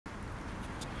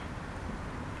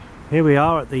Here we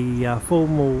are at the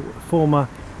former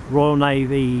Royal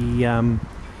Navy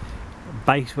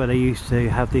base where they used to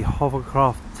have the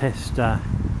Hovercraft test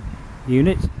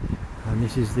unit, and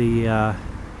this is the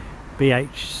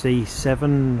BHC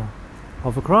 7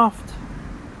 Hovercraft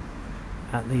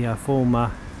at the former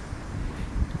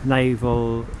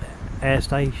Naval Air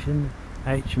Station,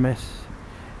 HMS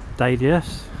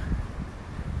Daedalus.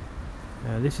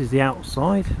 This is the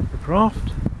outside of the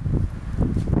craft.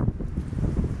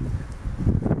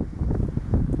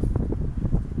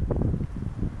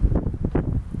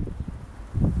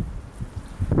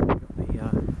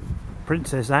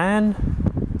 Princess Anne,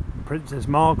 Princess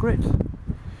Margaret,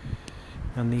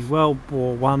 and the World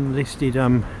War I listed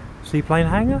seaplane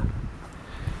hangar.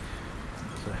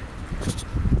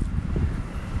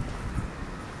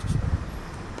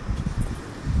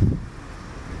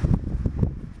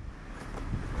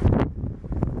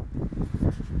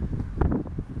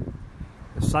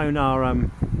 The sonar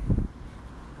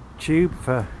tube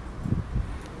for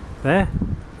there,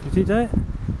 fitted there.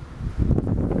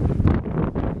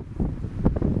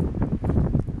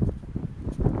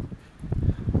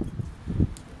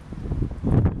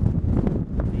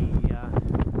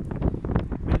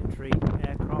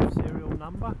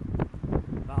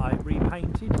 That I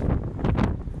repainted.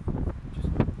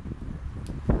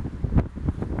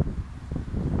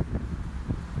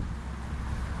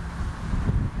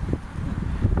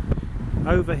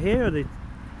 Over here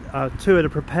are the two of the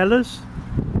propellers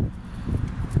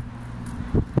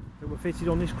that were fitted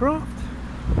on this craft.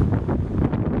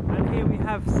 And here we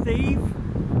have Steve,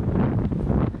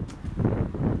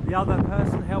 the other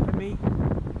person helping me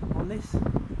on this.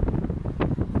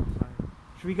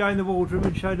 Should we go in the wardroom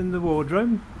and show them the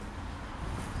wardroom?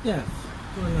 Yeah.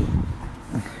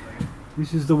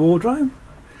 This is the wardrobe.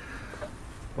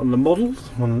 One of the models,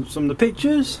 some of the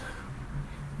pictures,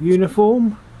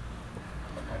 uniform.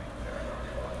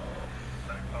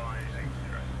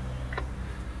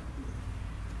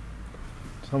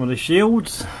 Some of the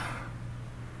shields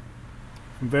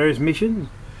from various missions,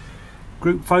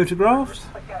 group photographs.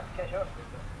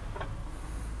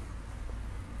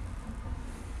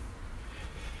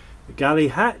 The galley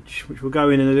hatch, which will go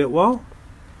in a little while.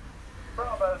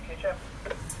 Bravo, kitchen.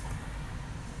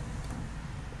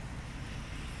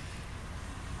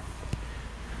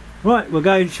 Right, we'll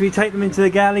go. Should we take them into the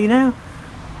galley now?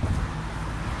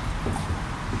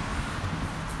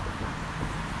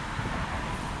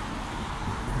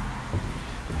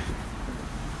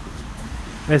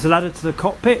 There's a ladder to the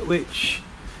cockpit, which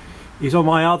is on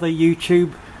my other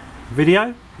YouTube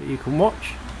video that you can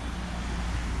watch.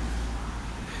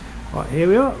 Right, here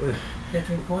we are.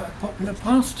 Getting quite a popular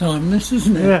pastime, this,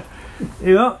 isn't it? Yeah,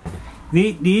 here we are.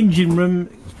 The engine room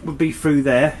would be through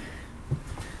there.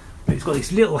 But it's got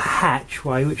this little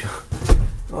hatchway, which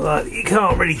you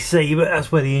can't really see, but that's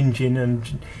where the engine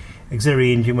and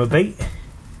auxiliary engine would be.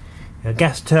 A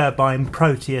gas turbine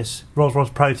Proteus,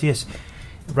 Rolls-Royce Proteus,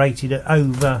 rated at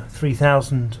over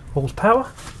 3,000 horsepower.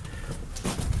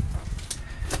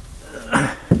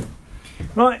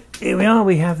 Right, here we are.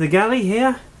 We have the galley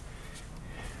here.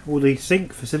 All the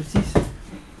sink facilities.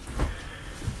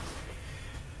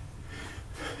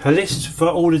 A list for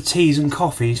all the teas and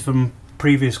coffees from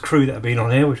previous crew that have been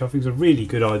on here, which I think is a really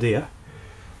good idea.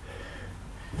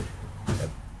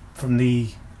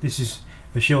 This is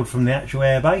the shield from the actual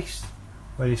air base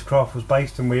where this craft was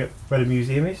based and where the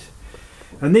museum is.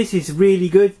 And this is really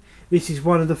good. This is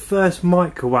one of the first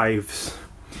microwaves,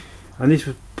 and this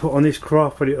was put on this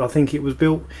craft when I think it was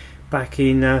built back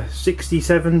in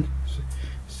 67.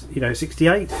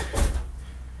 68, and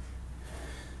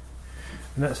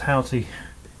that's how it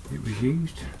was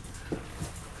used.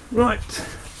 Right,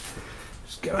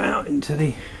 let's go out into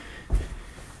the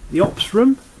ops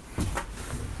room.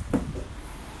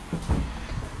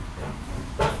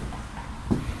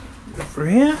 Go through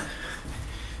here,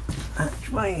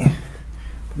 hatchway,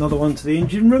 another one to the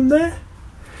engine room there.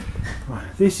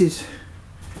 Right, this is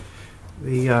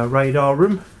the radar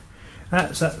room.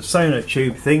 That's that sonar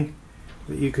tube thing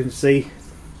that you can see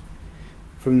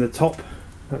from the top.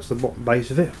 That's the bottom base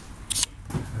of it.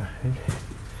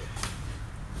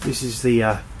 This is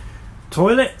the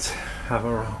toilet. Have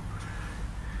a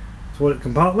toilet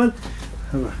compartment.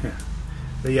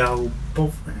 The and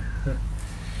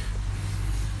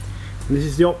this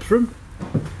is the ops room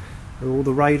with all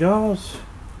the radars.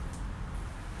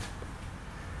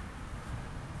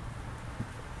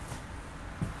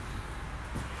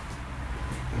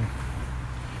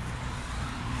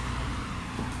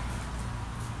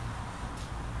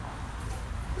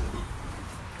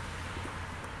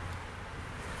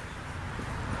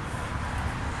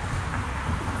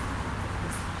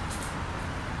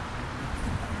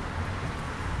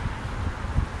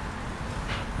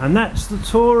 And that's the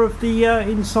tour of the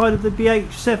inside of the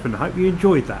BH7. Hope you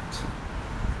enjoyed that.